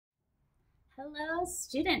Hello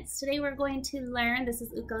students, today we're going to learn, this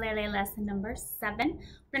is ukulele lesson number 7.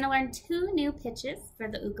 We're going to learn 2 new pitches for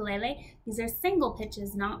the ukulele. These are single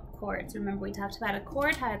pitches, not chords. Remember we talked about a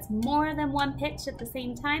chord, how it's more than one pitch at the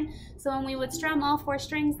same time. So when we would strum all 4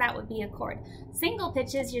 strings, that would be a chord. Single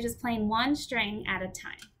pitches, you're just playing one string at a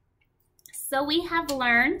time. So we have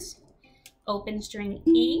learned open string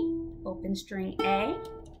E, open string A,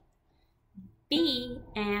 B,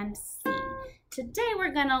 and C. Today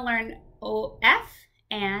we're going to learn F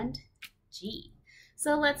and G.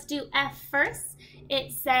 So let's do F first.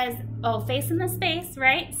 It says, facing the space,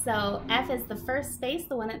 right? So F is the first space,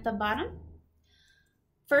 the one at the bottom.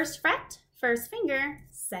 First fret, first finger,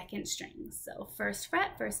 second string. So first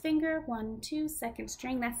fret, first finger, 1, 2, second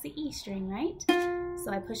string. That's the E string, right?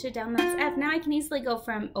 So I push it down, that's F. Now I can easily go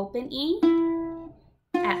from open E,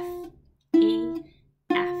 F, E,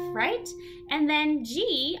 F, right? And then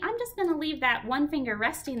G, I'm just gonna leave that one finger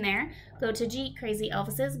resting there. Go to G, Crazy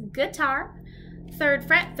Elvis's guitar. Third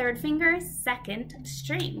fret, third finger, second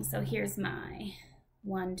string. So here's my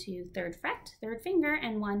 1, 2, third fret, third finger,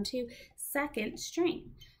 and 1, 2, second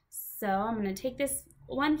string. So I'm gonna take this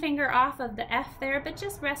one finger off of the F there, but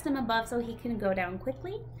just rest him above so he can go down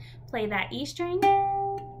quickly. Play that E string,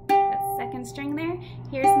 that second string there.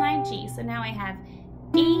 Here's my G. So now I have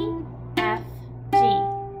E, F, G.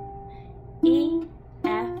 E,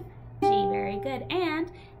 F, G, very good.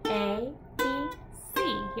 And A, B, C.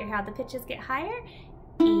 Hear how the pitches get higher?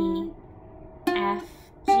 E, F,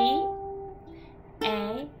 G,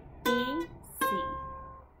 A, B, C.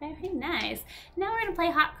 Very nice. Now we're going to play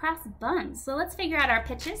Hot Cross Buns. So let's figure out our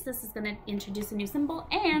pitches. This is going to introduce a new symbol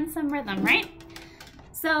and some rhythm, right?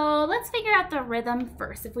 So let's figure out the rhythm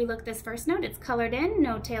first. If we look at this first note, it's colored in,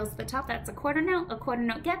 no tails at the top. That's a quarter note. A quarter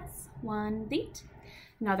note gets 1 beat.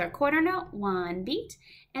 Another quarter note, 1 beat.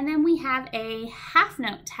 And then we have a half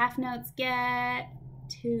note. Half notes get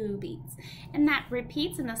 2 beats. And that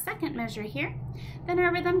repeats in the second measure here. Then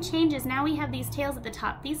our rhythm changes. Now we have these tails at the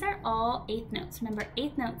top. These are all eighth notes. Remember,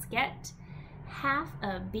 eighth notes get half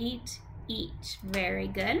a beat each. Very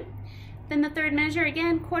good. Then the third measure,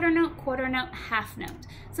 again, quarter note, half note.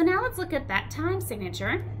 So now let's look at that time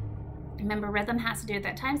signature. Remember, rhythm has to do with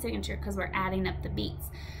that time signature because we're adding up the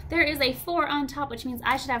beats. There is a 4 on top, which means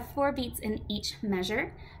I should have 4 beats in each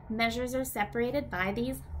measure. Measures are separated by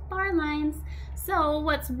these bar lines. So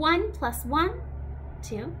what's 1 plus 1?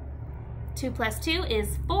 2. 2 plus 2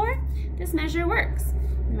 is 4. This measure works.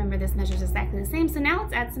 Remember, this measure is exactly the same. So now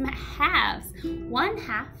let's add some halves. 1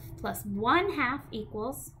 half plus 1 half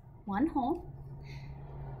equals 1 whole.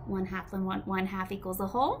 1 half plus 1 half equals a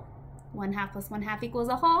whole. 1 half plus 1 half equals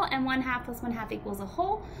a whole, and 1 half plus 1 half equals a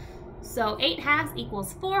whole. So 8 halves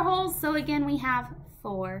equals 4 wholes. So again, we have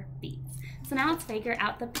 4 beats. So now let's figure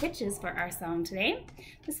out the pitches for our song today.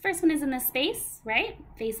 This first one is in the space, right?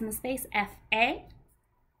 Facing the space, F-A.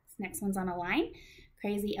 This next one's on a line,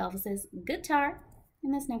 Crazy Elvis's guitar.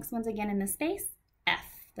 And this next one's again in the space, F,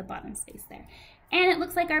 the bottom space there. And it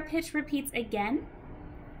looks like our pitch repeats again.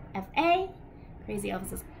 F-A, Crazy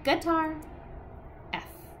Elvis's guitar, F.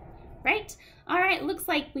 Right? All right, looks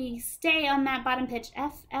like we stay on that bottom pitch,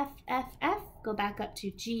 F, F, F, F, go back up to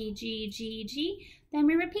G, G, G, G, then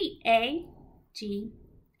we repeat A, G,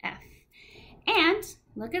 F. And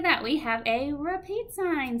look at that, we have a repeat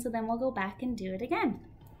sign, so then we'll go back and do it again.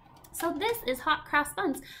 So this is Hot Cross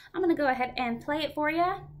Buns. I'm gonna go ahead and play it for you.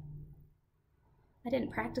 I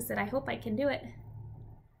didn't practice it, I hope I can do it.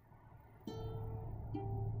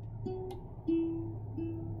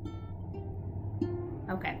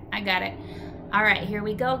 Okay, I got it. All right, here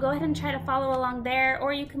we go. Go ahead and try to follow along there,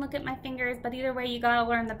 or you can look at my fingers, but either way, you gotta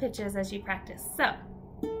learn the pitches as you practice. So,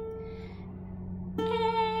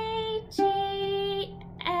 A, G,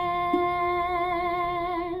 F,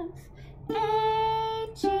 A,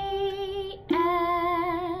 G,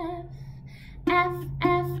 F, F,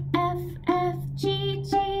 F, F, F, G,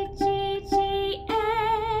 G, G, G,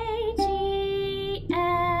 A, G,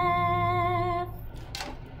 F.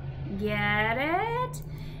 Get it?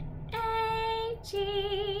 A, G,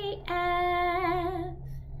 F,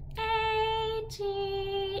 A, G,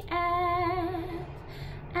 F,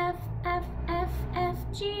 F, F, F, F,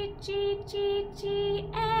 G, G, G, G,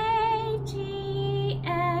 A, G,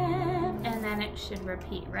 F. And then it should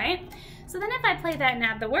repeat, right? So then if I play that and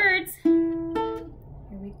add the words, here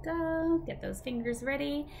we go, get those fingers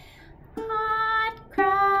ready. Hot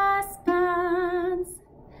cross buns,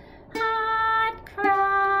 hot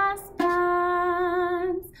cross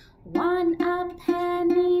buns, 1 a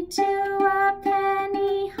penny, 2 a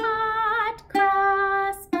penny, hot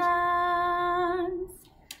cross buns.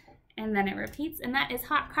 And then it repeats and that is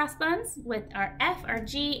Hot Cross Buns with our F, our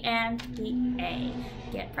G, and the A.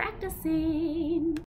 Get practicing.